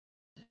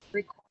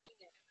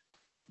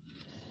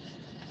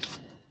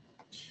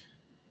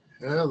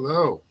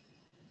Hello.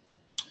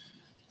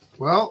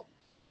 Well,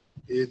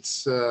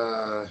 it's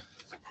Parsha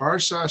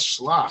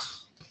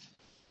Shlach.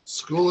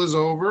 School is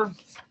over,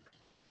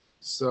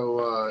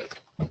 so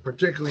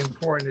particularly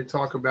important to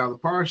talk about the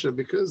Parsha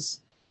because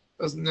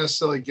it doesn't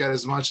necessarily get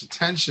as much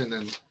attention,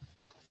 and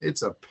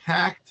it's a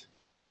packed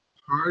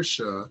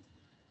Parsha.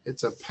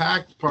 It's a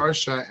packed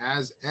Parsha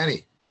as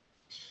any.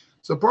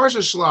 So Parsha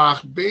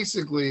Shlach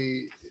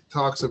basically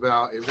talks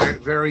about a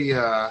very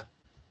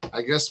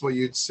I guess what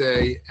you'd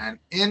say, an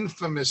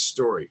infamous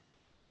story.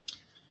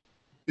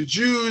 The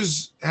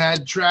Jews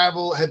had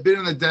been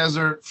in the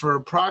desert for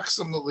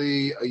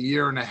approximately a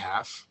year and a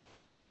half,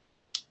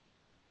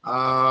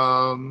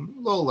 a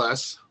little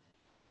less,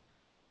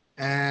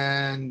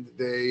 and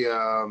they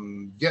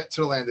get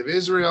to the land of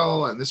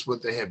Israel, and this is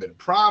what they had been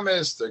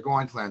promised. They're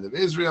going to the land of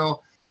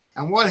Israel,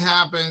 and what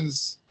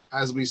happens,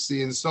 as we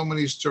see in so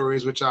many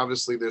stories, which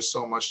obviously there's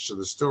so much to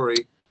the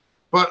story,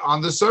 but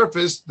on the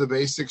surface, the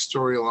basic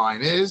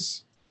storyline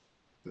is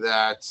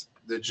that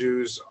the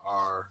Jews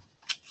are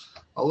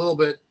a little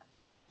bit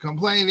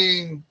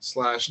complaining /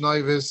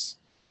 nervous.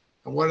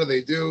 And what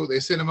do? They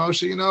say to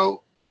Moshe,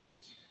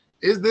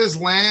 is this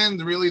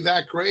land really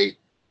that great?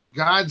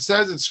 God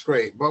says it's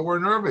great, but we're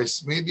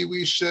nervous. Maybe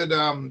we should,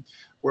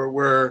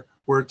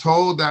 we're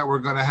told that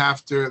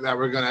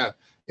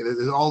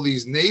there's all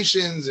these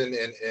nations in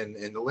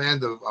the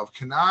land of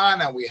Canaan,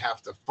 and we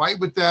have to fight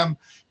with them.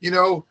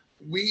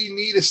 We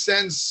need to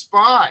send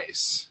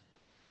spies.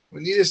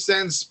 We need to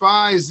send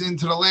spies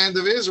into the land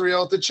of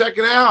Israel to check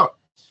it out.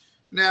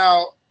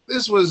 Now,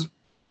 this was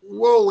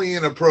woefully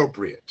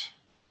inappropriate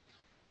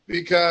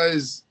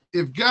because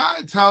if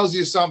God tells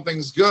you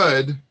something's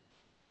good,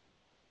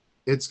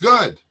 it's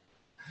good.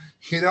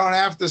 You don't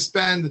have to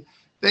spend.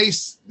 They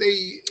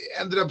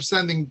ended up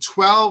sending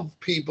 12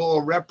 people,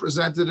 a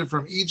representative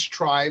from each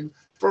tribe,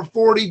 for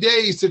 40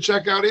 days to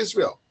check out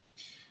Israel.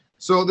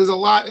 So there's a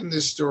lot in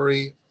this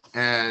story,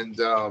 and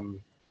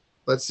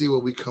let's see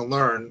what we can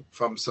learn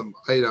from some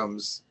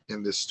items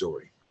in this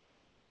story.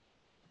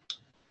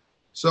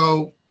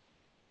 So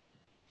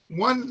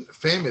one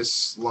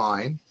famous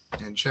line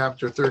in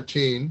chapter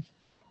 13,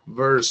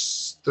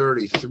 verse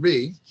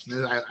 33,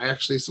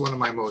 it's one of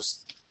my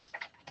most,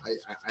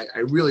 I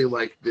really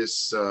like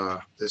this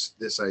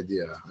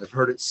idea. I've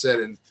heard it said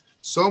in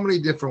so many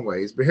different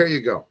ways, but here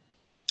you go.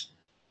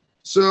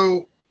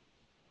 So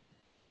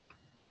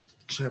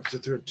chapter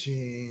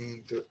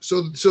 13,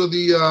 so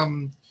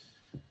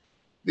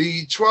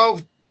the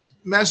 12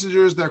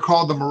 messengers, they're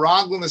called the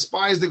Meraglim, the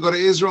spies that go to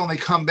Israel, and they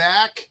come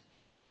back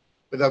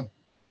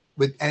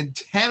and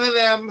 10 of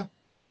them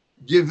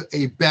give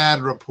a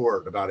bad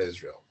report about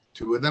Israel.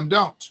 2 of them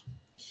don't.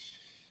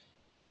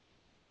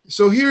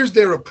 So here's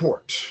their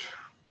report.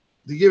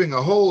 They're giving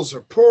a whole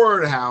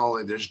report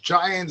how there's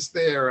giants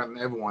there and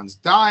everyone's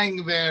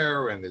dying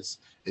there and it's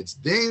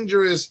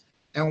dangerous.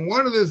 And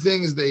one of the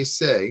things they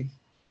say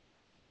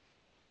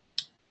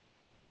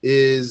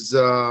is, do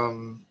I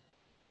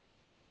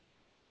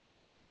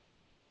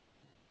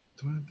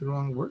have the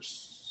wrong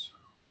verse?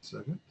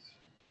 1 second.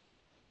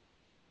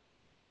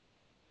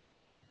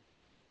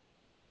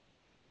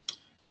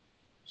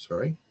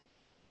 Sorry.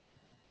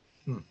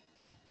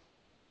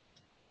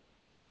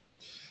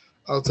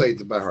 I'll tell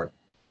you by heart.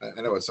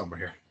 I know it's somewhere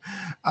here.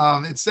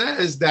 It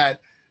says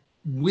that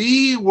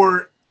we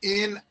were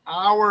in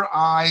our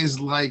eyes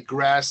like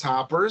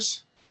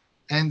grasshoppers,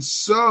 and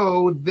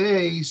so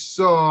they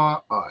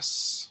saw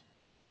us.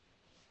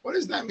 What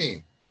does that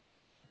mean?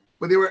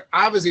 What they were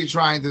obviously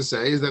trying to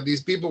say is that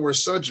these people were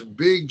such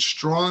big,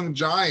 strong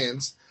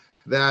giants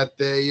that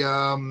they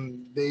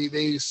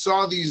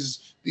saw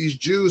these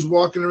Jews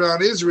walking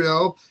around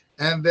Israel,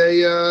 and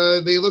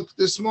they looked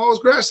the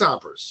smallest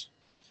grasshoppers.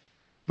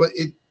 But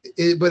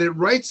it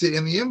writes it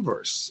in the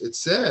inverse. It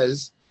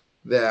says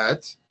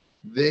that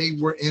they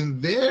were in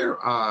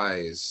their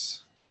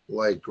eyes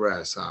like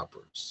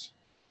grasshoppers.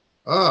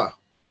 I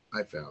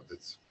found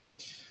it.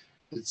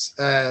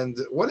 And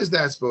what is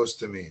that supposed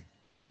to mean?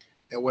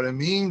 And what it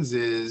means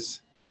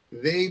is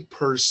they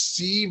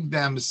perceive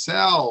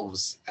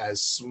themselves as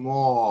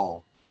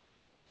small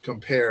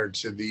compared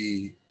to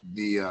the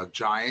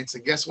giants.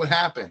 And guess what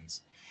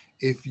happens?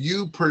 If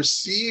you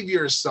perceive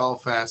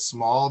yourself as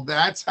small,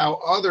 that's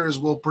how others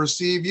will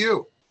perceive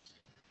you.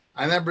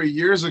 I remember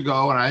years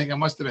ago, and I think I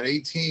must have been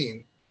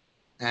 18,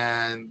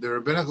 and the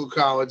Rabbinical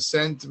College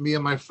sent me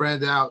and my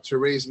friend out to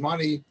raise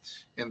money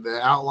in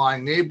the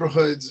outlying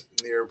neighborhoods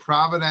near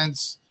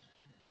Providence.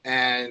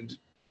 And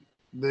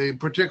the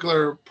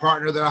particular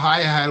partner that I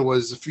had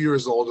was a few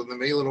years older than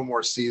me, a little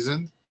more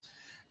seasoned.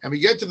 And we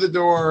get to the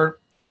door,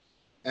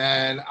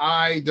 and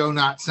I do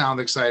not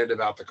sound excited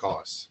about the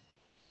cause.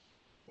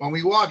 When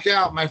we walk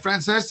out, my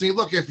friend says to me,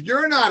 look, if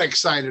you're not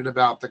excited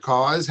about the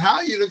cause,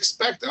 how you'd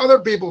expect other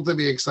people to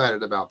be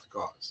excited about the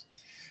cause?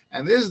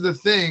 And this is the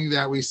thing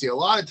that we see. A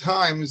lot of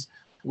times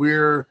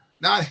we're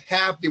not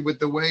happy with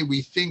the way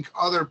we think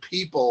other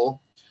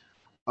people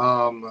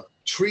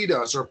treat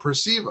us or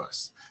perceive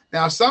us.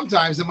 Now,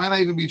 sometimes it might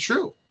not even be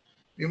true.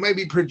 You may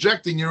be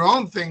projecting your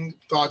own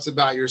thoughts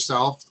about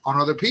yourself on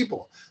other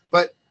people.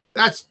 But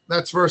that's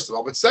first of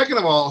all. But second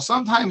of all,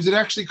 sometimes it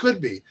actually could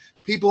be.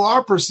 People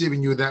are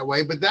perceiving you that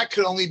way, but that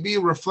could only be a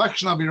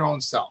reflection of your own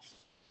self.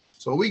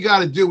 So what we got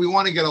to do, we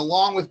want to get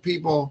along with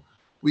people.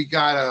 We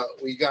gotta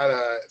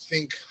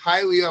think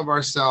highly of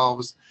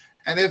ourselves.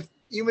 And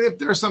even if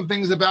there are some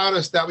things about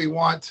us that we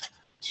want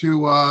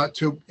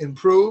to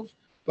improve,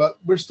 but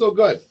we're still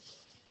good.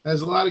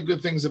 There's a lot of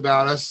good things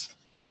about us,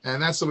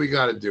 and that's what we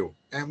got to do.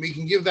 And we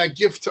can give that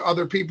gift to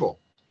other people.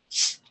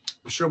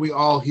 I'm sure we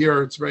all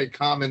hear it's very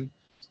common,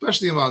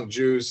 especially among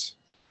Jews,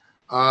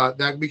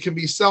 that we can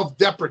be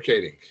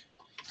self-deprecating.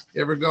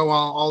 You ever go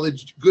on all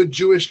the good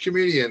Jewish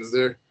comedians?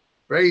 They're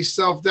very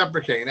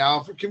self-deprecating.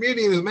 Now, if a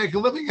comedian is making a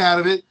living out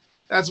of it,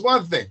 that's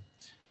one thing.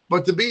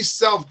 But to be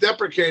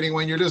self-deprecating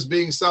when you're just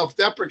being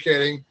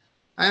self-deprecating,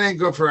 that ain't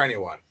good for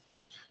anyone.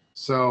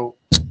 So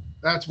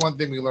that's one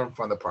thing we learned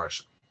from the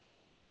parsha.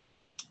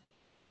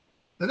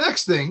 The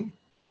next thing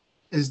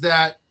is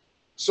that,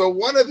 so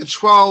one of the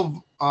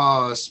 12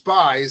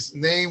 spies'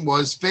 name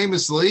was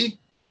famously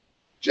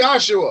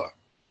Joshua,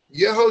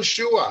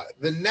 Yehoshua,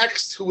 the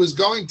next who was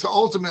going to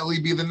ultimately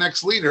be the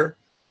next leader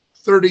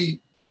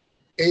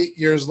 38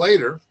 years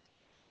later.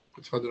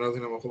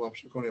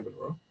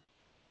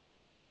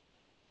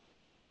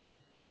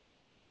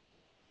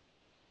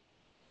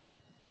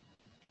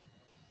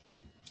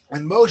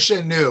 And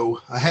Moshe knew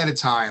ahead of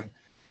time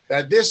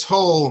that this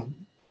whole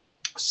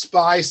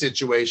spy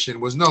situation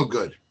was no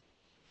good.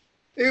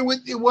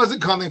 It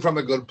wasn't coming from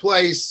a good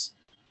place,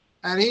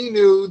 and he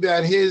knew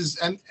that his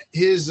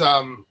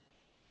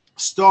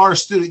star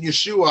student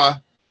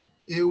Yeshua,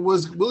 it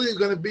was really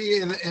going to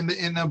be in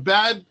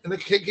a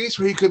case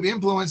where he could be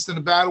influenced in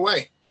a bad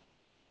way.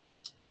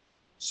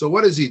 So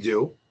what does he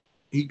do?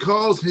 He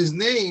calls his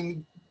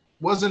name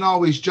wasn't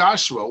always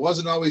Joshua,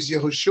 wasn't always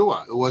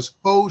Yehoshua, it was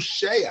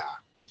Hosea.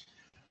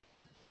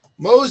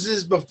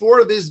 Moses,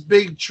 before this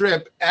big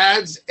trip,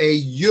 adds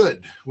a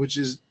Yud, which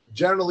is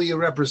generally a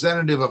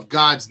representative of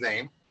God's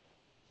name.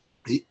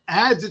 He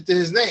adds it to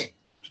his name,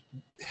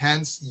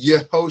 hence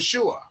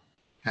Yehoshua,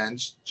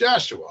 hence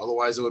Joshua.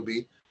 Otherwise, it would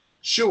be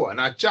Shua,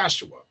 not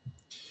Joshua.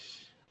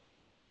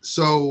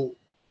 So,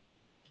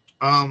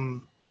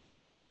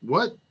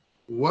 what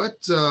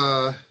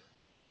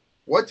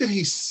did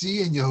he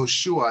see in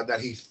Yehoshua that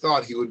he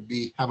thought he would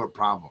have a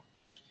problem?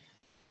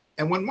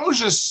 And when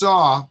Moshe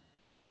saw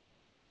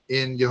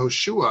in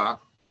Yehoshua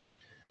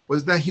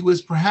was that he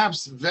was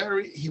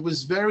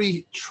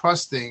very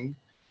trusting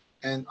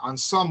and on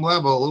some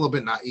level a little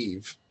bit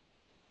naive,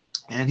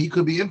 and he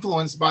could be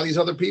influenced by these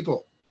other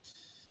people.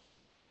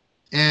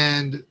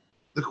 And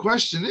the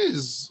question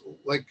is,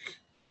 like,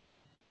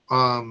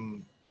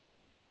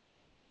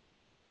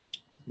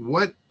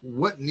 what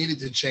needed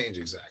to change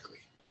exactly?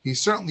 He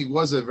certainly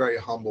was a very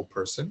humble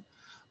person,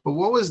 but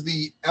what was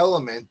the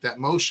element that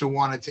Moshe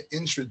wanted to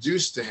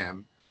introduce to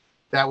him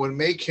that would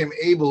make him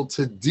able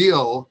to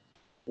deal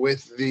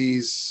with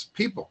these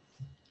people?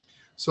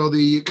 So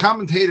the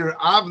commentator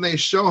Avnei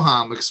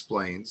Shoham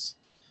explains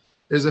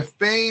there's a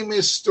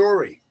famous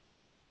story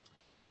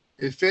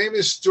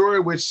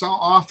which so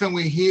often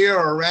we hear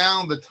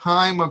around the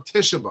time of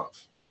Tisha B'Av.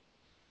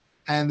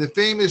 And the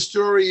famous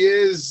story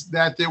is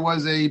that there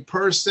was a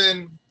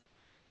person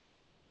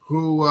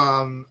who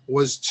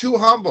was too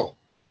humble.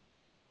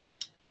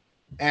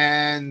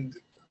 And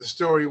the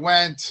story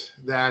went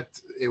that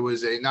it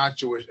was a not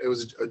Jewish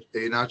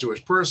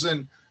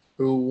person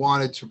who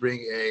wanted to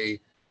bring a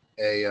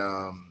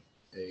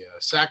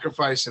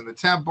sacrifice in the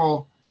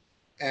temple.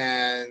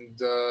 And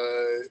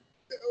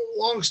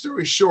long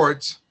story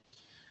short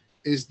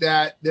is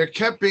that there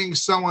kept being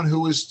someone who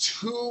was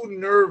too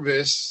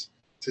nervous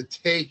to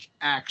take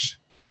action.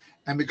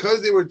 And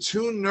because they were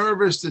too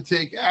nervous to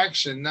take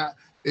action,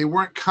 they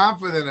weren't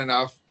confident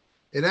enough,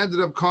 it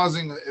ended up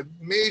causing a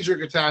major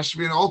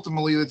catastrophe and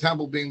ultimately the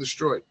temple being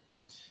destroyed.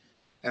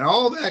 And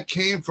all that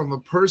came from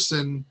a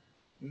person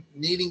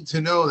needing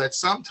to know that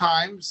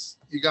sometimes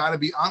you got to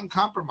be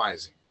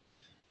uncompromising.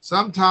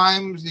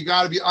 Sometimes you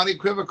got to be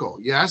unequivocal.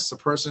 Yes, a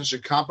person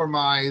should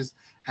compromise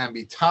and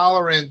be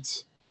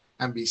tolerant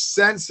and be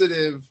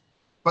sensitive,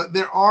 but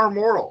there are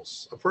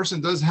morals. A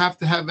person does have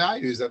to have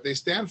values that they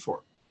stand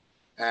for.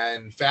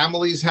 And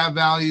families have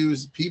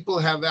values, people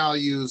have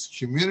values,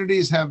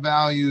 communities have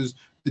values,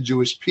 the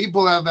Jewish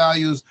people have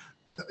values,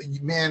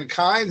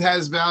 mankind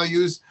has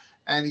values.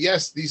 And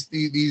yes,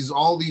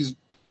 all these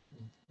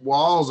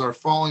walls are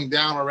falling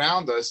down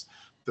around us.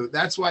 So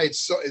that's why it's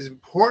so as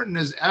important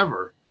as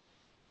ever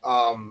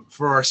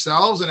for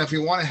ourselves. And if we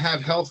want to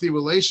have healthy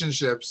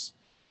relationships,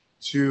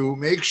 to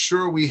make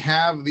sure we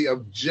have the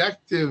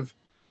objective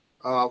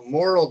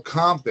moral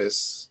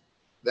compass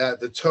that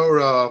the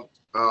Torah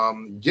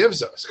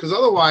gives us. Because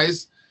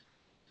otherwise,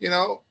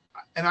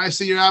 and I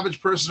see your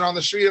average person on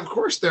the street, of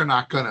course they're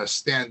not going to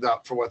stand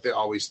up for what they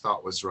always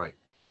thought was right,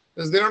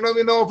 because they don't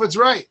even know if it's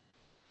right.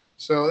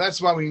 So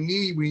that's why we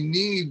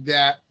need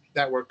that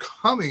we're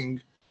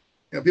coming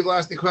People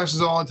ask me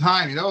questions all the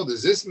time.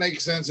 Does this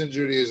make sense in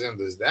Judaism?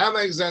 Does that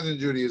make sense in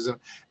Judaism?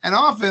 And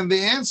often the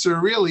answer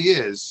really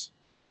is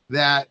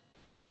that,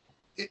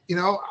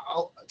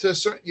 to a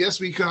certain, yes,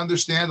 we can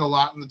understand a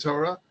lot in the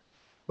Torah,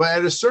 but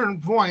at a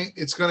certain point,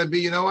 it's going to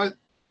be, what?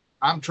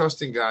 I'm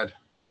trusting God.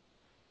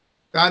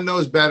 God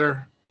knows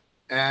better.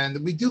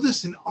 And we do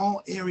this in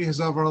all areas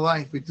of our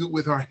life. We do it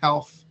with our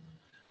health.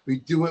 We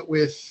do it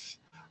with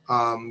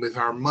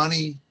our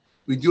money.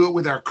 We do it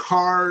with our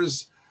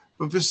cars.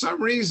 But for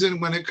some reason,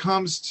 when it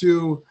comes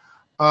to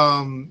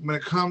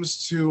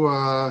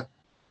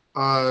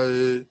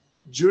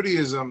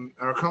Judaism,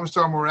 or it comes to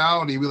our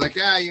morality, we're like,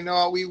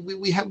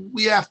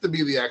 we have to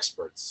be the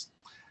experts,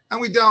 and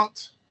we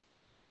don't.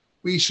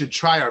 We should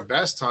try our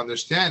best to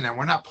understand, and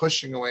we're not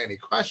pushing away any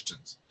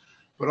questions.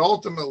 But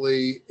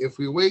ultimately, if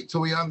we wait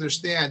till we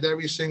understand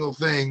every single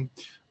thing,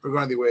 we're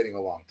going to be waiting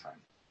a long time.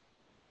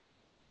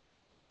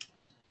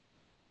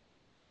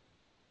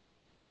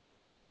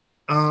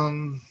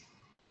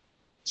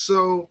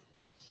 So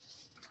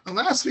in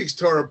last week's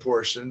Torah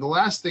portion, the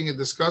last thing it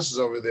discusses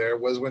over there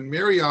was when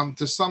Miriam,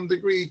 to some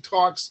degree,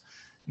 talks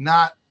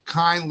not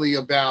kindly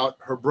about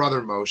her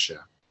brother Moshe.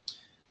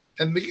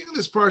 And the beginning of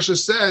this parsha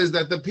says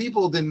that the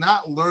people did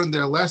not learn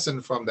their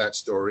lesson from that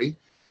story.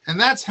 And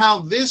that's how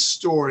this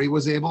story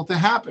was able to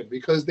happen,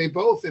 because they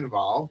both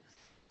involve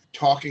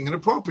talking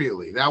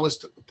inappropriately. That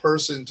was a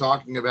person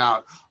talking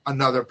about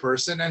another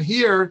person. And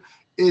here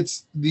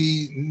it's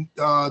the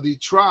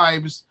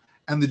tribes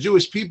and the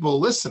Jewish people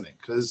listening,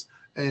 because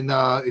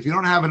if you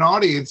don't have an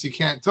audience, you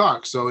can't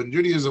talk. So in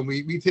Judaism,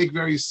 we take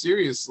very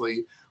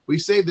seriously. We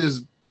say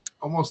there's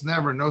almost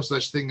never no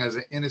such thing as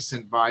an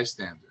innocent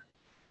bystander.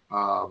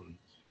 So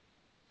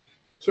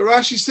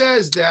Rashi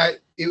says that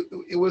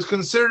it was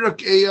considered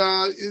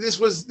this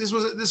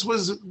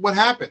was what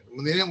happened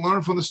when they didn't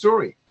learn from the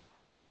story.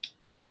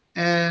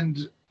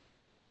 And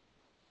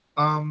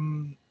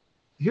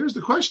here's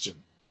the question: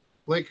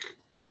 like,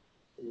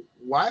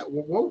 why?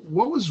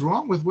 What was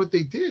wrong with what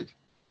they did?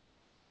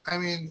 I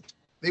mean,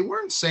 they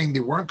weren't saying they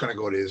weren't going to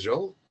go to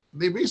Israel.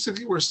 They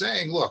basically were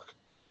saying, look,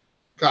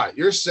 God,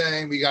 you're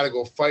saying we got to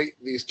go fight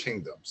these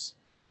kingdoms.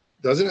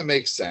 Doesn't it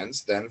make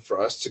sense then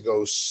for us to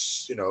go,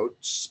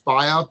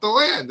 spy out the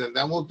land, and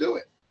then we'll do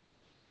it?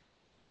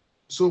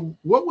 So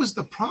what was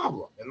the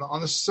problem? And on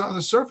the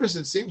surface,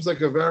 it seems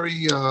like a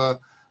very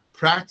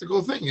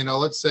practical thing.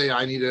 Let's say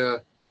I need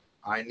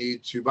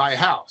to buy a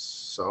house.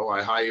 So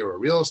I hire a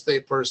real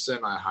estate person.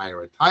 I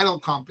hire a title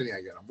company.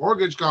 I get a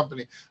mortgage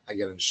company. I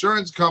get an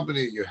insurance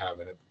company. You have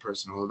a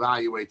person who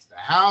evaluates the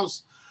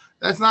house.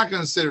 That's not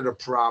considered a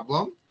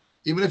problem,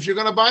 even if you're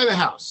going to buy the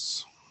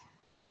house.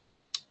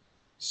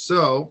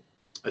 So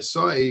I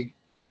saw a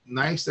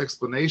nice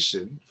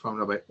explanation from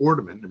Rabbi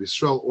Ordeman, Rabbi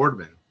Yisrael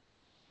Ordeman,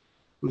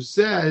 who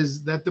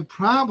says that the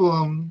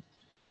problem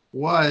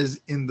was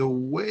in the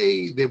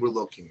way they were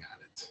looking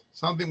at it.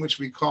 Something which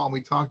we call, and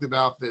we talked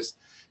about this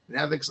in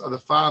Ethics of the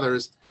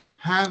Fathers,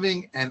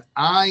 having an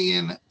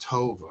ayin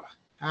tova,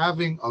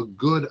 having a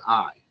good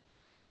eye.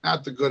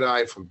 Not the good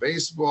eye from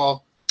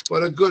baseball,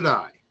 but a good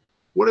eye.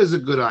 What does a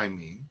good eye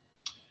mean?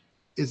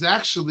 It's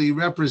actually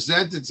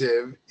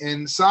representative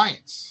in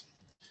science.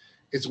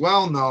 It's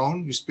well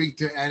known, you speak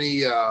to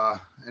any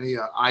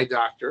eye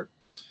doctor,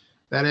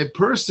 that a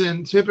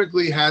person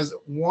typically has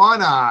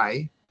one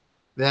eye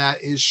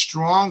that is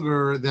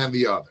stronger than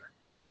the other.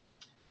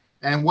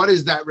 And what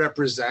does that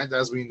represent?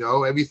 As we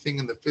know, everything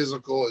in the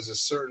physical is a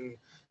certain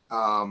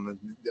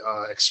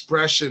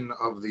expression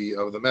of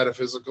the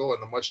metaphysical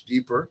and a much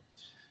deeper.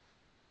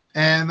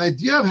 And the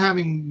idea of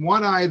having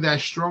one eye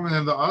that's stronger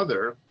than the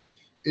other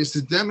is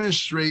to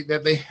demonstrate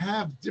that they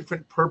have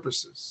different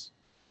purposes.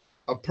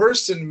 A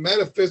person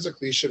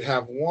metaphysically should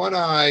have one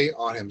eye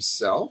on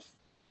himself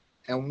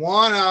and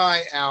one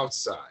eye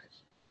outside.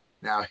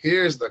 Now,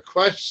 here's the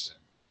question.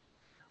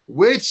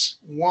 Which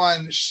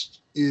one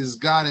is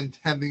God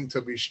intending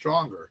to be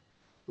stronger?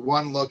 The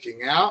one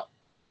looking out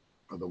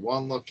or the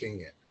one looking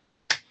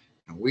in?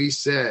 And we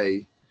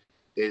say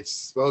it's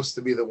supposed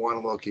to be the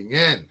one looking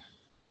in,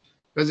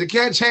 because you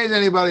can't change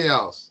anybody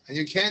else and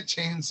you can't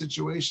change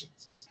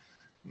situations.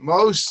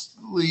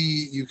 Mostly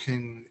you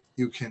can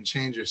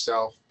change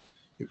yourself.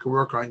 You can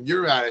work on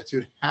your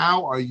attitude.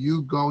 How are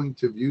you going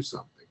to view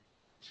something?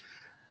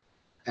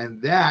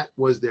 And that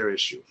was their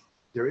issue.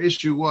 Their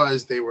issue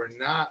was they were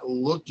not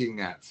looking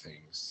at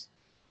things.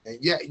 And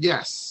yet,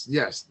 yes,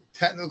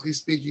 technically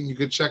speaking, you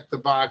could check the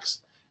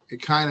box.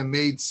 It kind of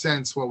made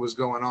sense what was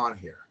going on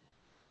here.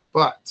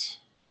 But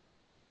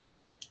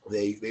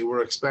they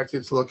were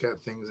expected to look at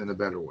things in a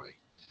better way.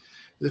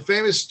 The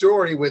famous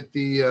story with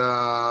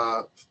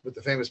the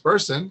famous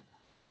person,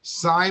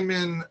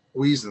 Simon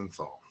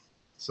Wiesenthal.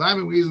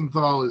 Simon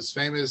Wiesenthal is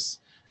famous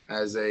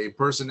as a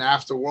person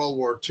after World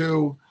War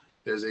II.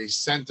 There's a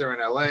center in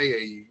LA,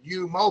 a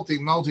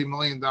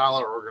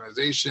multi-million-dollar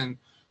organization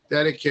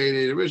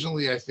dedicated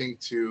originally, I think,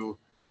 to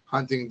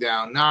hunting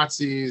down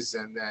Nazis,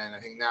 and then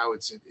I think now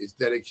it's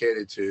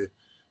dedicated to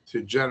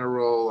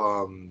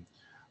general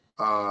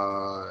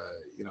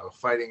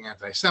fighting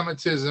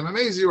anti-Semitism.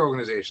 Amazing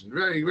organization,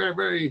 very, very,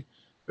 very,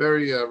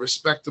 very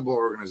respectable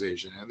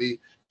organization. And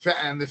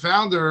the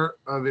founder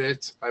of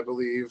it, I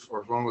believe,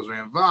 or one was very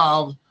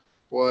involved,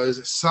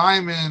 was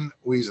Simon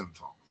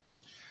Wiesenthal.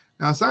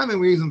 Now, Simon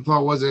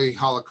Wiesenthal was a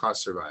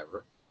Holocaust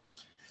survivor.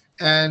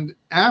 And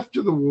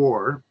after the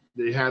war,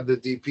 they had the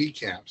DP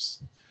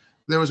camps.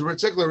 There was a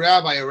particular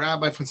rabbi, a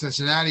rabbi from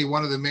Cincinnati,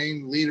 one of the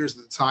main leaders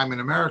at the time in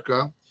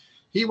America.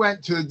 He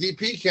went to the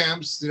DP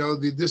camps,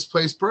 the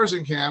displaced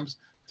person camps,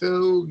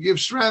 to give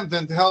strength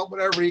and to help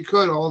whatever he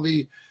could.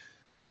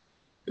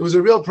 It was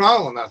a real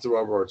problem after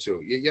World War II.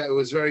 Yeah, it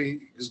was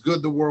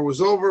good the war was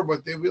over,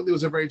 but it really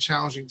was a very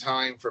challenging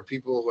time for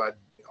people who had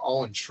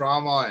all in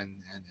trauma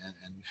and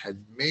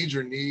had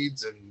major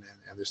needs, and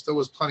there still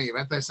was plenty of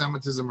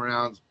anti-Semitism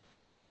around.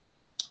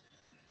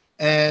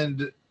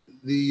 And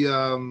the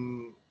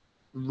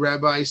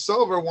Rabbi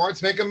Silver wanted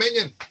to make a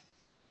minyan.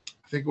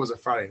 I think it was a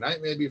Friday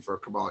night, maybe, for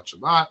Kabbalah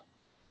Shabbat.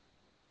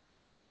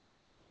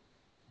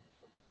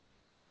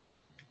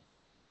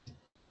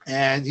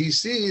 And he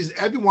sees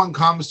everyone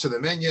comes to the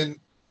minyan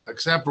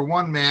except for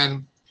one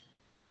man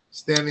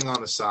standing on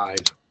the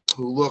side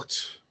who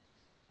looked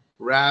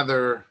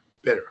rather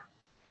bitter.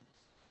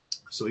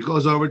 So he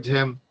goes over to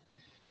him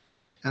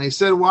and he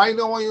said, "Why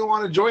don't you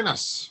want to join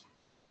us?"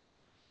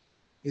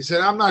 He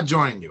said, "I'm not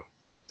joining you.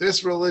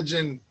 This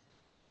religion,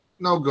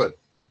 no good."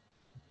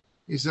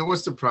 He said,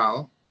 "What's the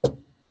problem?"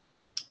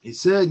 He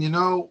said, in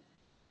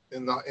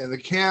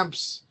the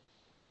camps,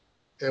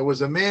 there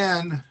was a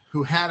man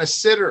who had a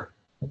siddur.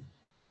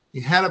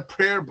 He had a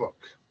prayer book.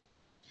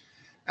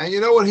 And you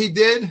know what he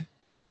did?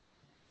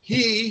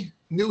 He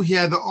knew he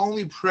had the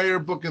only prayer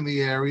book in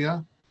the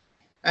area.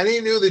 And he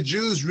knew the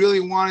Jews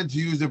really wanted to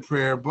use the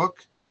prayer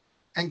book.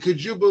 And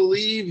could you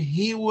believe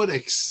he would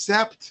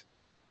accept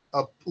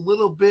a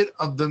little bit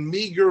of the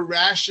meager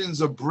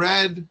rations of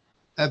bread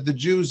that the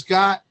Jews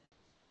got?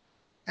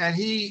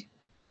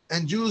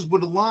 And Jews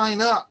would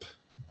line up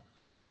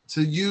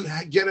to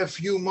get a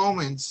few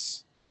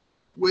moments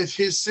with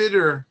his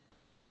siddur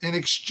in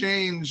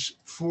exchange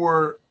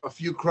for a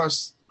few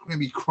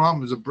maybe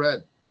crumbs of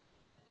bread.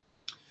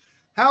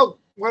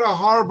 What a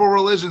horrible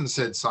religion,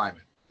 said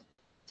Simon.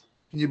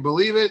 Can you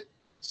believe it?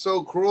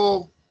 So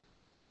cruel.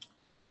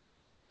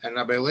 And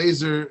Rabbi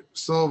Eliezer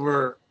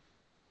Silver,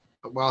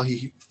 while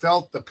he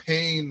felt the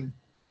pain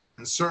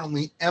and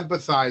certainly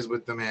empathized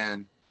with the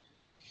man,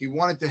 he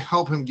wanted to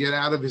help him get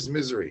out of his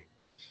misery.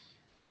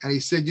 And he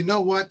said, "You know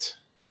what?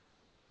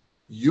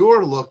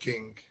 You're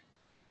looking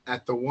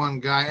at the one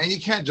guy," and you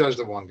can't judge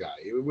the one guy.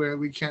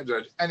 We can't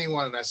judge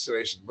anyone in that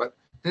situation. But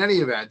in any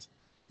event,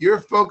 you're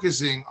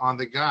focusing on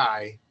the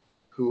guy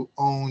who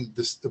owned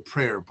the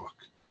prayer book.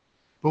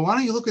 But why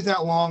don't you look at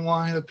that long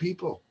line of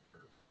people?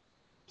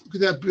 Look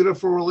at that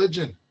beautiful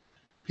religion.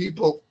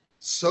 People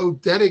so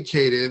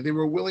dedicated, they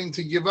were willing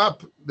to give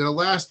up their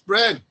last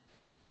bread.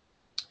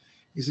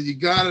 He said, "You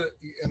got to,"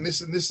 and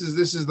this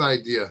is the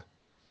idea.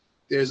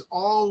 There's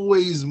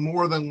always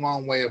more than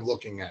one way of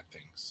looking at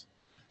things.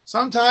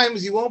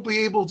 Sometimes you won't be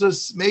able to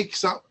make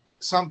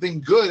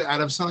something good out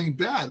of something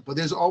bad, but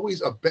there's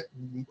always a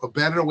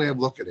better way of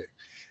looking at it.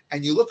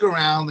 And you look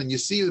around and you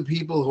see the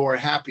people who are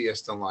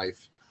happiest in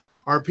life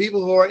are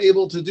people who are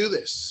able to do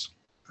this,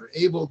 are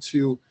able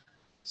to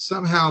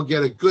somehow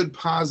get a good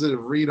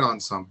positive read on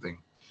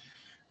something.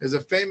 There's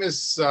a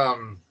famous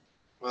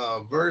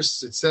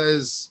verse. It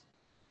says,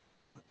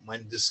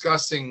 when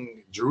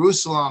discussing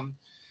Jerusalem,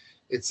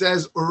 it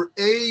says,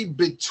 "Urei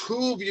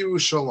betuv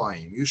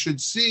Yerushalayim." You should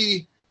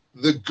see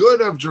the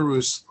good of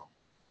Jerusalem.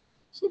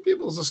 So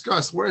people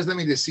discuss, where does that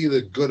mean, to see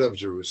the good of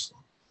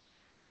Jerusalem?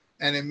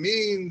 And it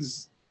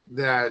means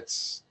that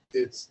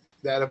it's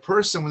that a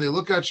person, when they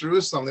look at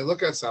Jerusalem, they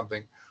look at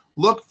something,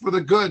 look for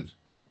the good.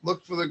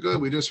 Look for the good.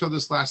 We just heard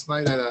this last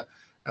night at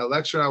a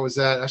lecture I was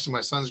at, actually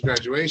my son's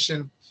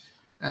graduation.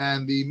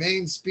 And the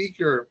main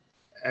speaker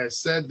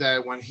said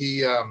that when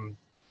he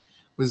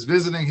was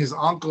visiting his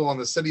uncle in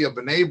the city of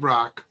Bnei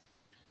Brak,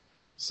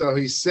 so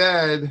he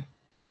said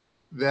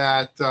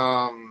that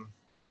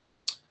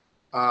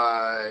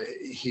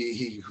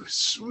he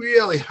was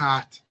really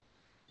hot.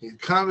 He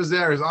comes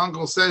there, his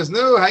uncle says,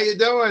 "No, how you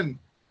doing?"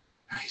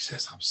 And he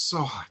says, "I'm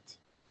so hot."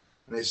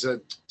 And they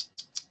said,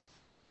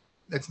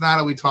 "That's not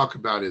how we talk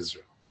about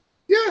Israel."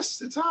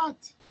 "Yes, it's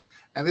hot."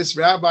 And this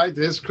rabbi,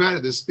 to his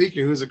credit, this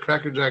speaker, who's a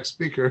crackerjack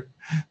speaker,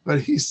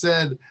 but he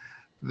said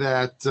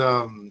that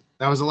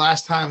that was the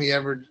last time you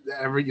ever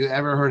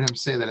heard him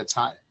say that it's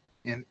hot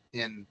in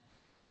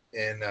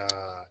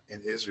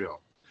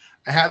Israel.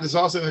 I had this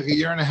also like a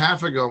year and a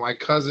half ago. My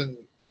cousin,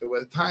 at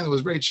the time, it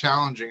was very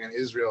challenging in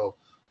Israel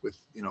with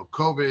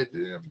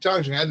COVID,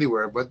 challenging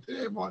everywhere, but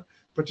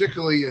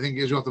particularly I think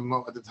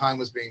Israel at the time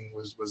was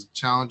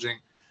challenging.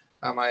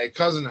 My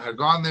cousin had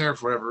gone there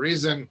for whatever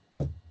reason.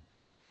 And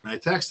I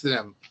texted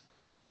him,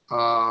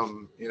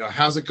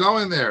 "How's it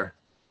going there?"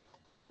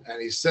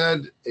 And he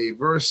said a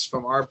verse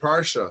from our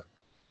parsha,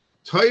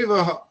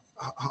 "Toiva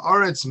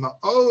Haaretz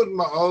ma'od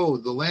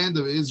ma'od, the land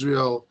of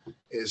Israel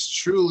is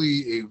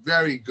truly a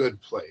very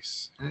good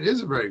place. And it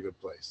is a very good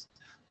place.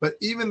 But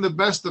even the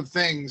best of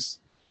things,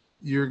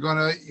 if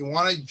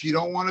you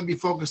don't want to be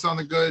focused on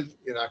the good,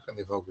 you're not going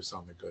to focus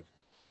on the good.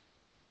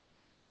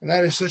 And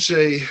that is such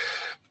a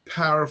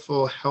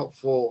powerful,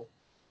 helpful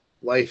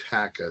life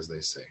hack, as they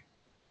say.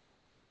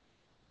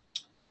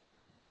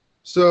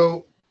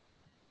 So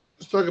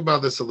let's talk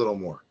about this a little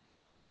more.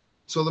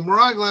 So the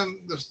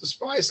Meraglim, the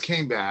spies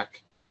came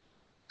back,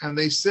 and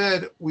they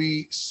said,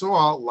 we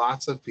saw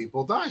lots of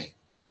people dying.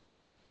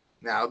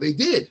 Now they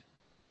did.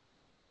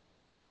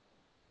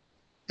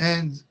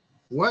 And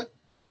what?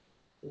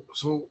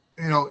 So,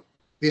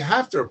 they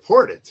have to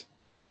report it.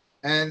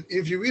 And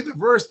if you read the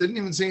verse, they didn't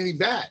even say anything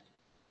bad.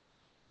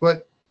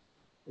 But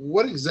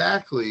what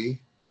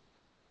exactly,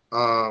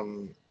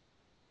 one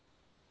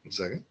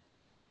second.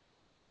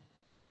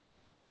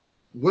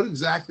 What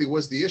exactly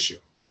was the issue?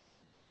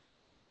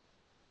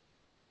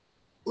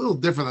 A little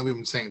different than we've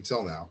been saying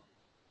until now.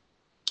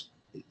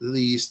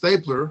 The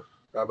stapler,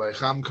 Rabbi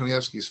Chaim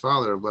Kanievsky's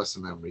father of blessed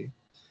memory,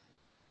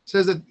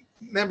 says that,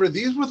 remember,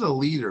 these were the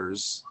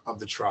leaders of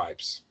the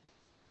tribes.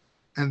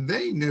 And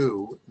they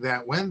knew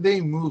that when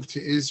they moved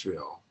to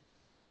Israel,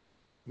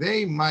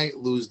 they might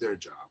lose their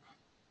job.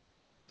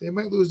 They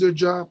might lose their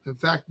job. In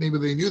fact, maybe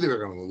they knew they were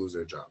going to lose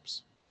their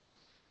jobs.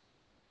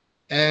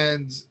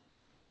 And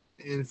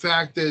in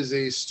fact, there's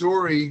a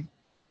story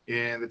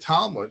in the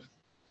Talmud.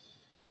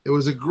 There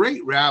was a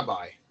great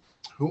rabbi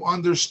who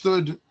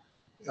understood,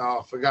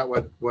 I forgot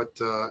what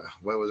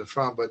was it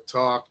from, but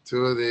talk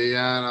to the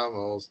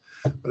animals,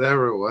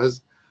 whatever it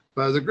was.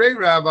 But it was a great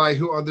rabbi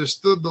who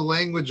understood the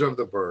language of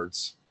the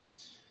birds.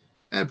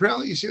 And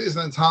apparently you see this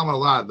in the Talmud a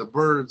lot. The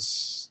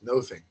birds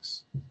know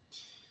things.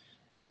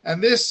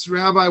 And this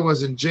rabbi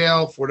was in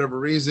jail for whatever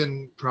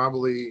reason,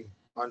 probably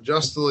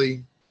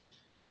unjustly.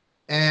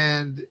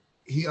 And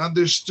he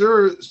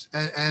understood,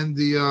 and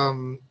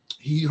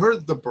he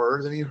heard the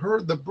birds, and he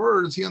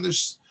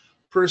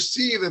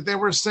perceived that they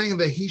were saying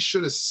that he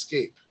should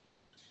escape.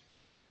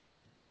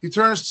 He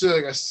turns to,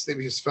 I guess,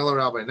 maybe his fellow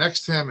rabbi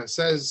next to him and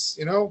says,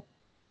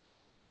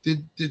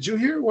 did you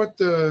hear what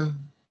the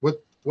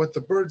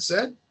bird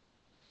said?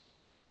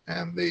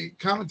 And the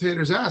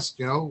commentators ask,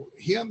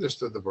 he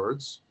understood the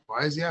birds.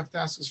 Why does he have to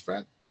ask his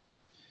friend?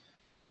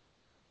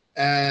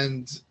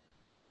 And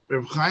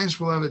Reb Chaim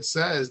Shmulevitz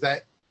says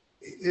that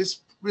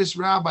this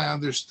rabbi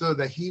understood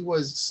that he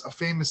was a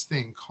famous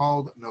thing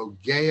called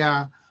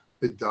Nogea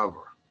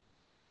B'Davar,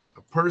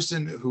 a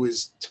person who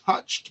is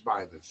touched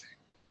by the thing.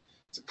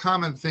 It's a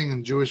common thing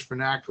in Jewish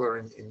vernacular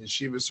in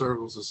yeshiva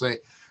circles to say,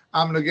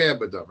 I'm Nogea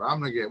B'Davar.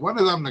 I'm Nogea. What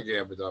does I'm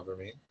Nogea B'Davar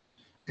mean?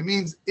 It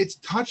means it's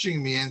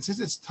touching me, and since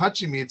it's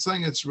touching me, it's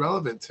something that's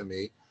relevant to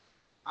me.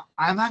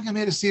 I'm not going to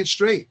be able to see it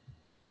straight.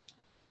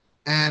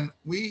 And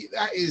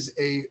that is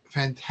a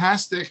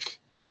fantastic,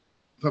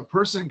 if a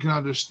person can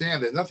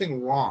understand, there's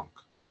nothing wrong.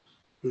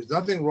 There's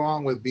nothing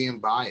wrong with being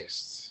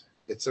biased.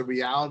 It's a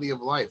reality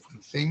of life. When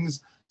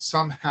things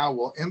somehow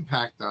will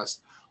impact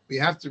us, we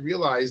have to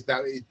realize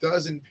that it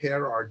does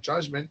impair our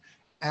judgment,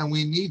 and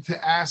we need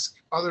to ask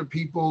other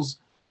people's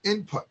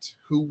input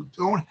who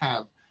don't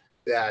have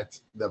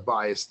the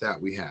bias that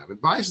we have.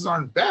 And biases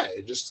aren't bad.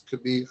 It just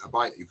could be a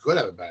bias. You could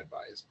have a bad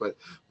bias, but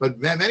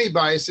many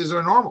biases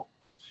are normal.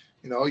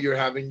 You're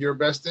having your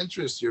best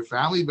interest, your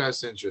family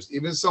best interest,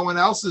 even someone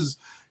else's.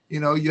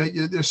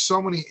 There's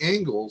so many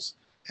angles,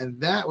 and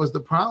that was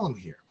the problem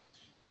here.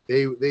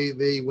 They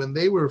when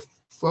they were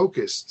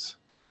focused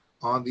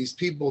on these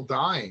people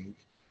dying,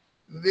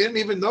 they didn't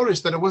even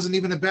notice that it wasn't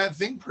even a bad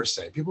thing per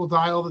se. People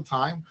die all the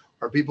time,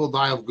 or people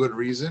die of good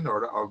reason,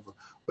 or of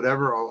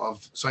whatever,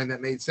 of something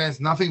that made sense.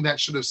 Nothing that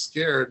should have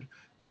scared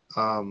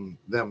them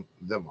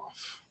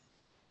off.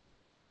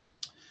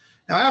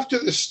 Now, after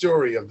the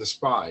story of the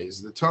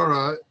spies, the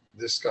Torah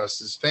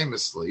discusses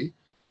famously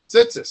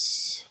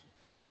tzitzis.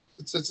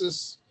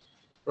 Tzitzis,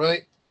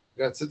 right?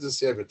 You got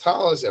tzitzis, you have a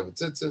talis, you have a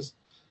tzitzis.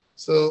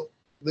 So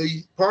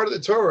the part of the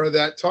Torah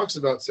that talks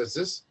about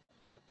tzitzis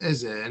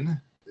is in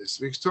this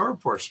week's Torah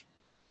portion.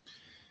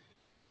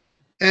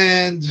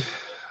 And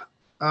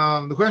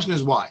the question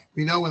is why?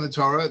 We know in the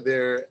Torah,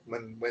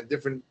 when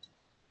different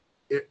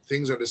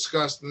things are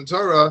discussed in the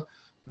Torah,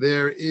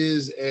 there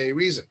is a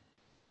reason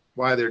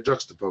why they're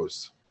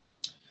juxtaposed.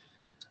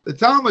 The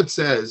Talmud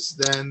says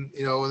then,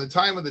 in the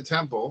time of the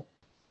temple,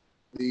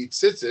 the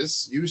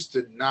tzitzis used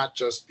to not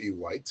just be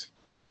white.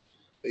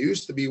 They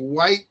used to be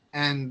white,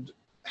 and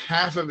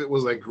half of it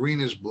was like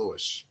greenish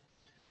bluish.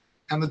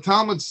 And the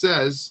Talmud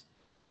says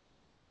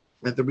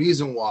that the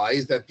reason why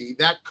is that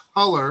that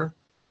color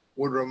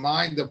would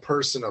remind the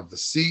person of the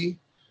sea,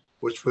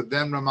 which would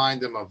then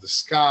remind him of the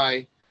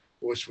sky,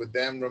 which would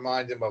then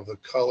remind him of the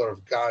color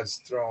of God's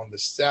throne, the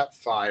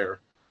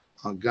sapphire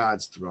on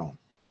God's throne.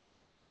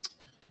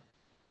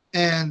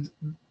 And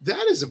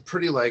that is a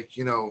pretty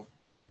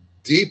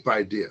deep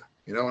idea.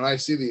 When I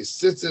see these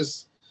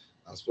tzitzis,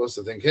 I'm supposed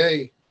to think,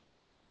 hey,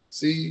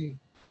 sea,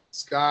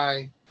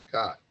 sky,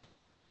 God.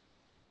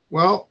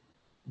 Well,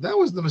 that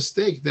was the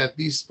mistake that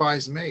these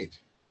spies made.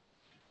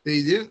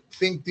 They didn't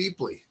think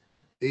deeply.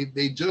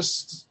 They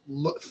just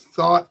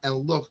thought and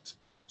looked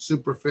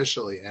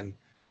superficially. And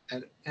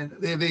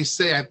they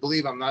say, I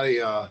believe, I'm not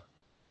a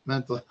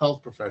mental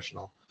health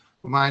professional,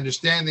 but my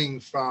understanding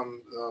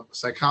from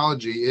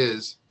psychology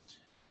is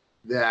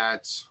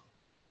that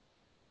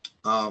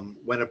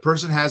when a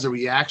person has a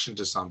reaction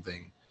to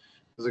something,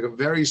 there's like a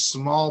very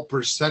small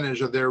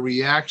percentage of their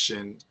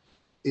reaction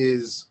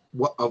is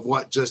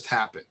what just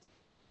happened.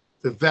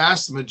 The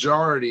vast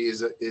majority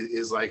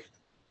is like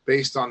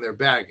based on their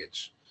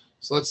baggage.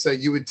 So let's say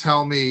you would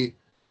tell me,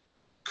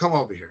 come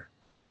over here.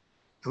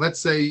 And let's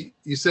say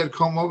you said,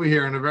 come over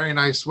here in a very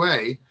nice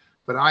way,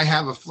 but I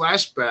have a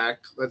flashback,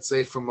 let's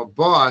say from a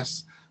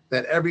boss,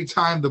 that every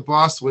time the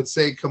boss would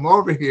say, come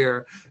over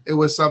here, it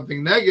was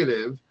something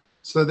negative.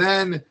 So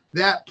then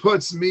that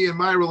puts me in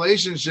my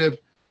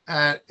relationship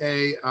at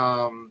a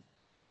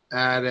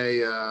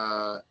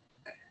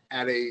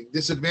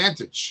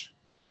disadvantage.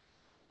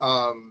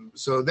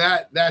 So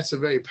that's a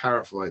very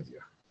powerful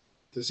idea.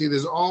 To see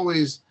there's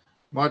always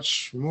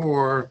much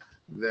more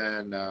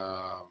than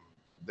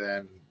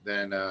there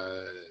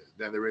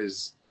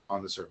is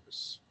on the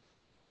surface.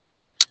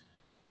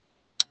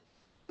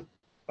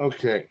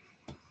 Okay.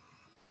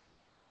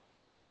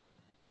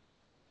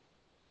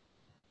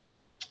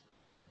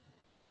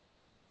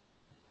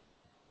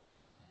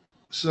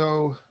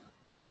 So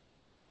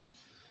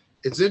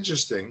it's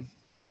interesting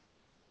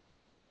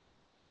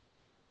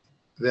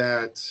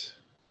that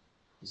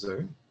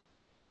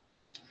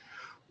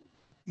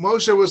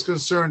Moshe was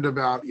concerned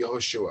about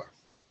Yehoshua.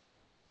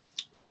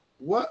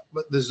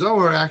 But the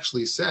Zohar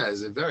actually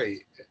says a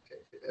very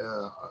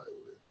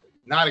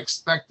not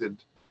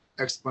expected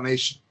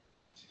explanation.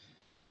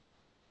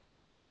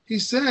 He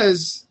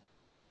says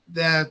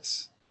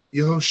that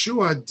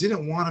Yehoshua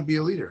didn't want to be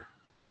a leader.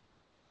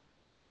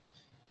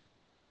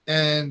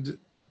 And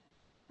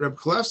Reb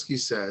Kolevsky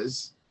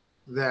says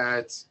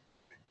that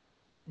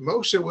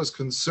Moshe was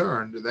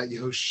concerned that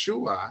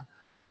Yehoshua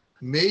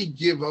may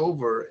give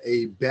over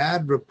a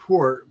bad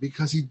report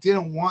because he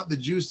didn't want the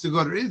Jews to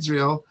go to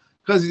Israel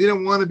because he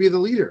didn't want to be the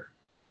leader,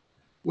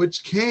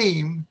 which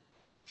came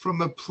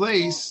from a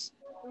place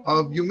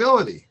of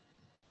humility.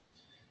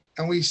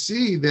 And we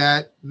see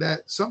that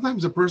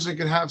sometimes a person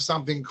can have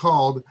something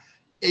called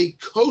a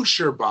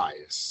kosher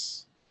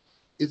bias.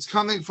 It's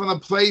coming from a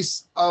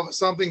place of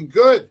something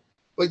good,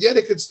 but yet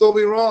it could still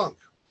be wrong.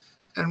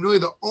 And really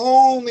the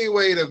only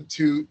way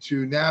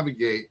to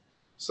navigate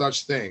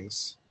such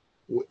things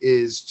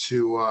is to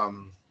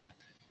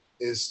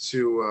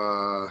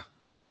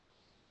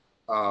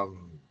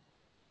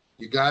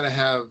you got to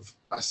have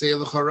asay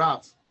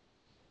l'charav.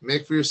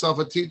 Make for yourself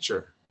a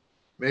teacher.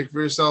 Make for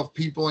yourself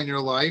people in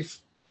your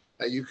life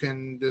that you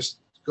can just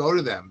go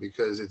to them,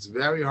 because it's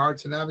very hard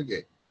to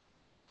navigate.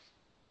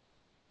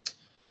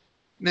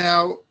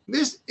 Now,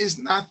 this is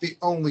not the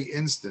only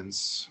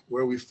instance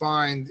where we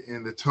find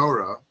in the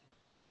Torah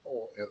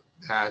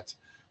that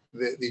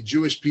the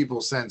Jewish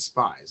people sent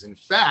spies. In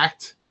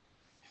fact,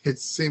 it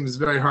seems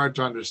very hard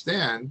to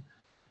understand,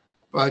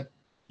 but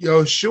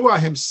Yehoshua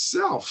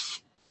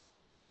himself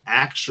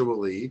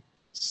actually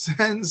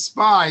sends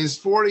spies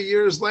 40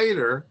 years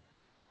later.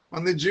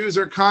 When the Jews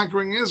are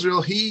conquering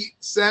Israel, he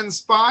sends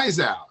spies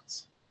out.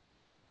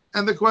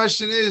 And the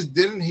question is,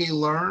 didn't he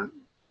learn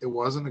it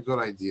wasn't a good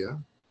idea?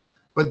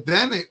 But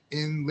then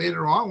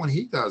later on when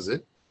he does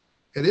it,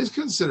 it is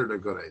considered a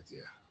good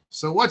idea.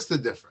 So what's the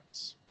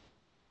difference?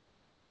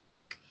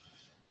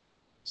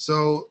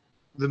 So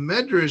the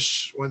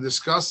Medrash, when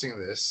discussing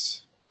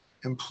this,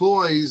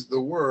 employs the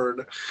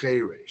word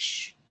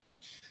cheresh.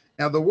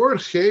 Now the word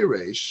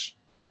cheresh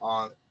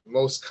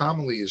most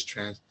commonly is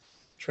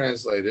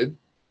translated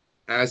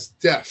as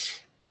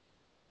deaf.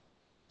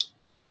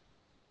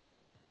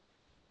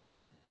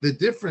 The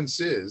difference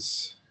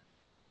is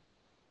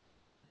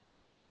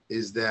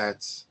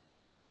that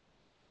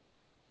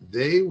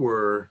they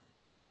were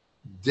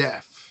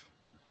deaf.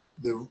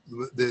 The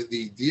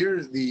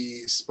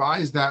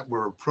spies that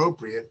were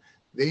appropriate,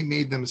 they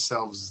made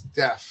themselves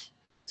deaf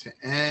to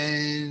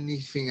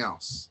anything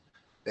else.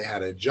 They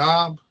had a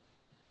job.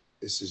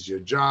 This is your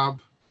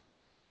job.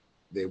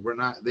 They were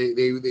not. They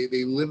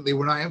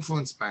were not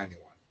influenced by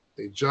anyone.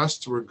 They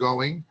just were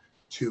going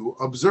to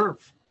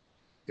observe.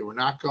 They were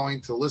not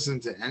going to listen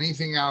to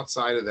anything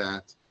outside of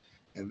that,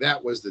 and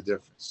that was the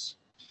difference.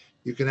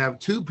 You can have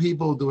two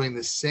people doing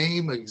the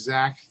same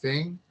exact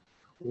thing.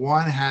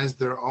 One has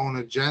their own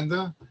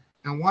agenda,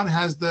 and one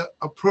has the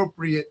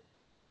appropriate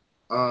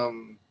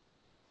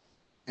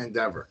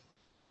endeavor.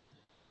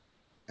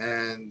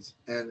 And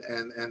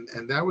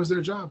that was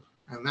their job,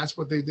 and that's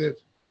what they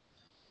did.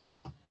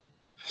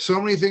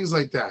 So many things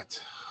like that,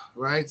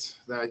 right?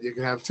 That you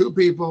can have two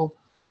people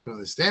doing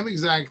the same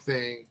exact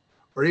thing,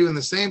 or even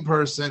the same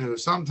person who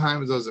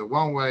sometimes does it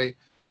one way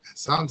and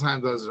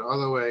sometimes does it the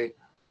other way.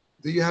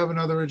 Do you have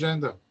another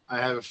agenda? I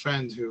have a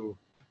friend who,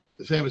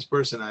 the famous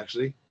person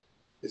actually,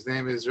 his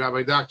name is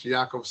Rabbi Dr.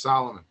 Yaakov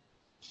Solomon.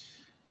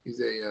 He's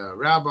a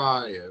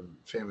rabbi,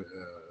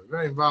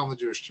 very involved in the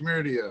Jewish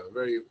community, a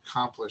very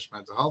accomplished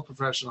mental health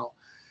professional.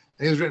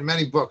 And he's written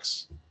many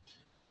books.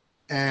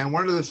 And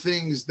one of the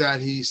things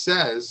that he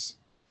says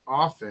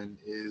often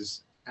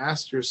is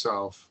ask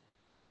yourself,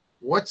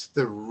 what's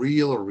the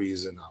real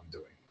reason I'm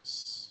doing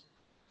this?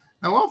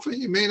 Now,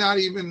 often you may not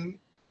even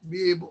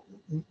be able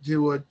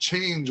to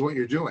change what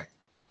you're doing.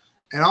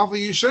 And often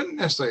you shouldn't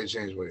necessarily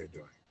change what you're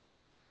doing.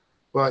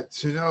 But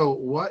to know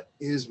what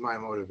is my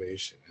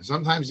motivation. And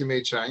sometimes you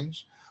may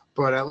change,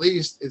 but at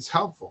least it's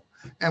helpful.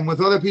 And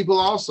with other people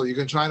also, you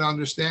can try to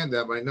understand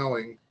that by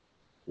knowing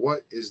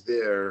what is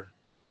their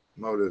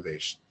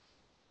motivation.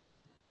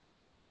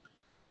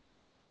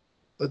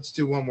 Let's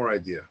do one more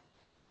idea.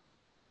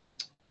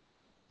 It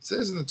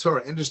says in the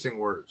Torah, interesting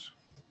words.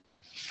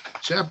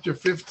 Chapter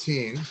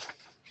 15,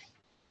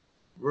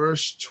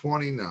 verse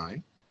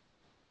 29.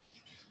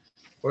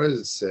 What does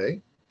it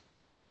say?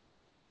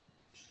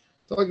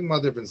 Talking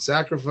about different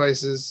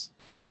sacrifices.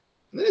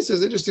 And then it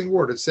says, interesting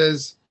word. It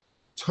says,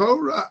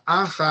 Torah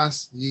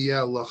achas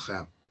yiyeh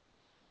lochem.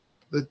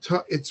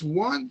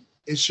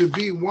 It should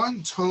be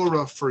one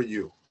Torah for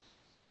you.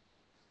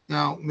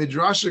 Now,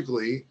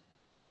 midrashically,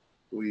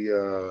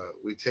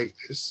 we take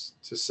this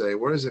to say,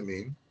 what does it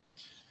mean?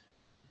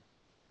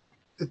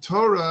 The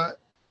Torah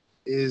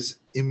is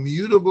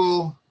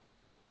immutable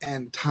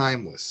and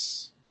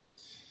timeless.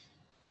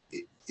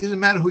 It doesn't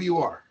matter who you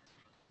are.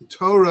 The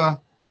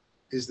Torah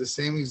is the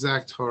same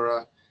exact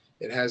Torah.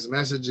 It has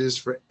messages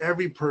for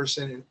every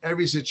person in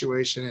every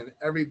situation in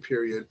every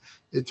period.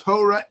 The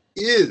Torah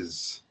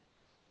is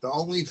the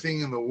only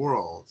thing in the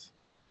world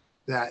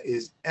that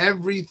is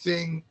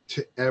everything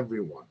to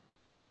everyone.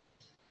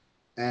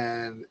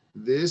 And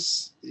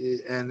this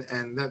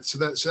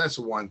that's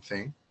one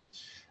thing.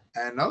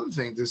 Another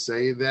thing to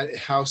say that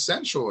how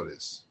central it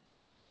is.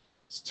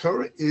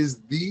 Torah is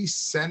the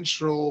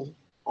central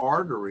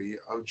artery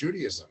of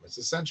Judaism. It's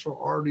the central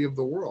artery of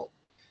the world.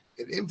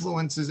 It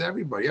influences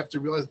everybody. You have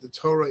to realize the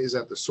Torah is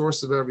at the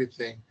source of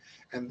everything,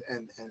 and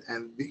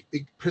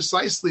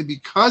precisely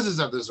because it's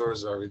at the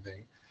source of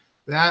everything,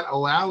 that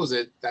allows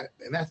it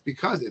and that's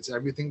because it's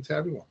everything to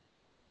everyone.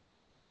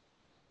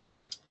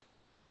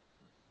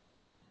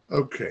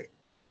 Okay.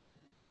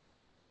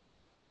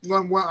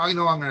 Well, I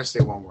know I'm going to say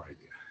one more idea.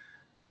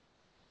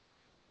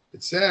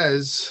 It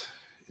says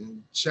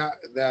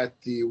that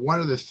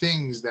one of the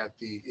things that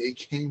they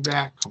came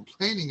back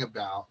complaining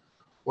about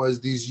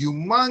was these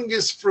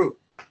humongous fruit.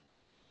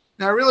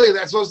 Now, really,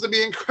 that's supposed to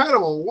be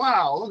incredible.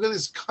 Wow, look at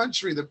this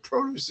country. The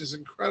produce is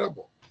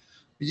incredible.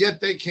 But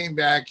yet they came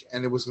back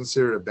and it was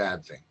considered a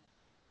bad thing.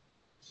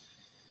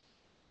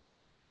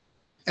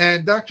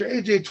 And Dr.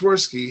 A.J.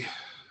 Twersky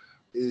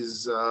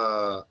is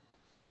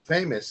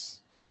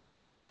famous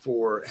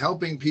for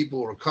helping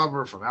people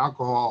recover from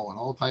alcohol and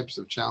all types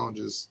of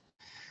challenges.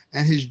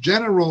 And his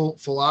general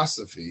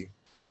philosophy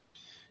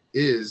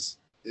is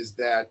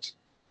that,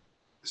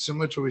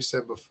 similar to what we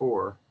said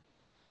before,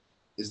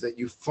 is that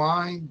you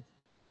find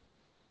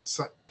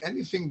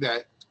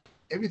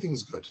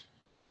everything's good.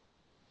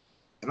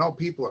 And all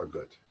people are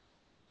good.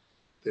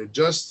 They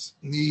just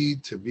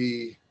need to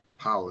be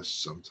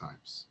polished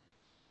sometimes.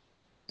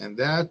 And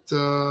that's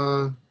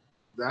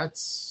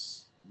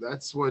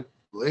what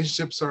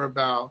relationships are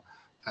about.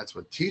 That's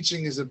what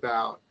teaching is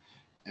about.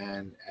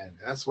 And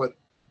that's what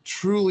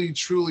truly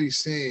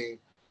seeing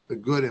the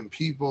good in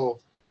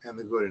people and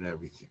the good in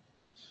everything.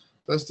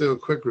 Let's do a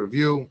quick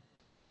review.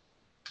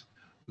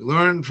 We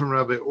learned from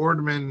Rabbi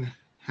Ortman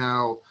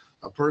how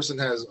a person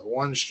has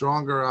one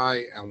stronger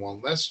eye and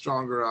one less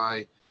stronger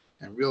eye,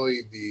 and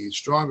really the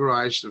stronger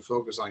eye should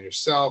focus on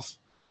yourself.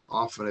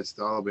 Often it's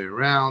the other way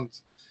around,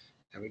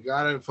 and we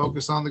got to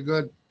focus on the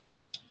good.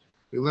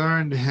 We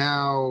learned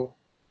how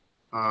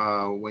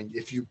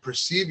if you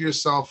perceive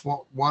yourself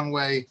one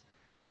way,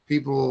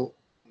 people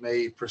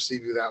may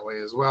perceive you that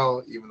way as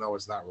well, even though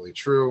it's not really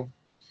true.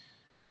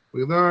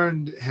 We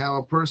learned how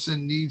a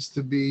person needs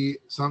to be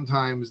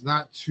sometimes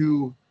not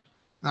too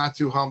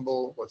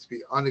humble, but to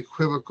be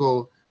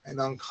unequivocal and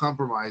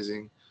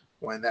uncompromising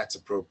when that's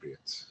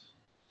appropriate.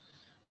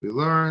 We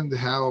learned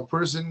how a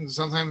person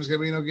sometimes can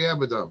be nogea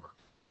b'davar.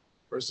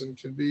 Person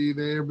can be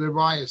they're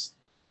biased.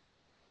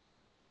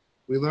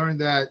 We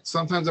learned that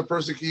sometimes a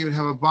person can even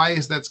have a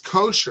bias that's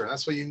kosher.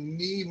 That's why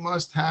you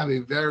must have a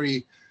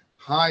very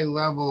high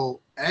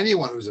level,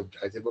 anyone who's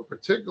objective, but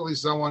particularly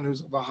someone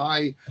who's of a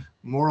high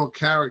moral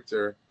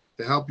character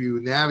to help you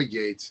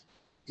navigate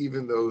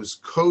even those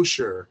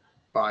kosher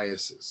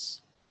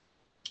biases.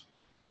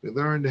 We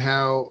learned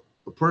how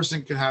a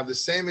person can have the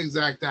same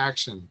exact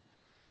action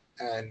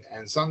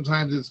and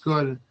sometimes it's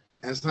good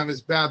and sometimes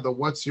it's bad, but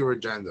what's your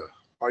agenda?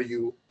 Are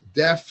you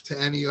deaf to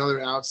any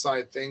other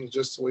outside things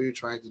just what you're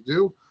trying to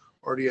do,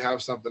 or do you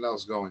have something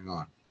else going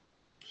on?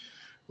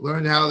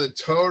 Learn how the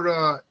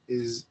Torah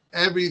is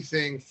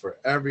everything for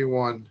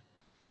everyone,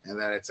 and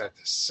that it's at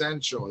the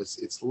central.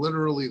 It's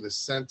literally the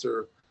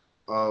center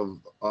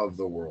of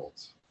the world.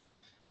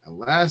 And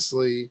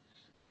lastly, we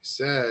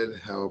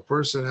said how a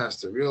person has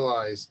to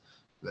realize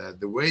that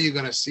the way you're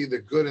going to see the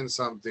good in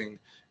something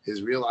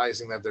is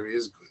realizing that there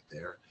is good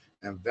there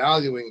and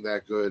valuing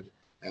that good,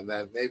 and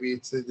that maybe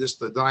it's just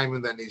the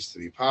diamond that needs to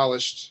be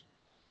polished.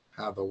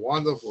 Have a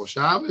wonderful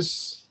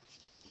Shabbos,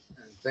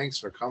 and thanks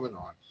for coming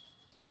on.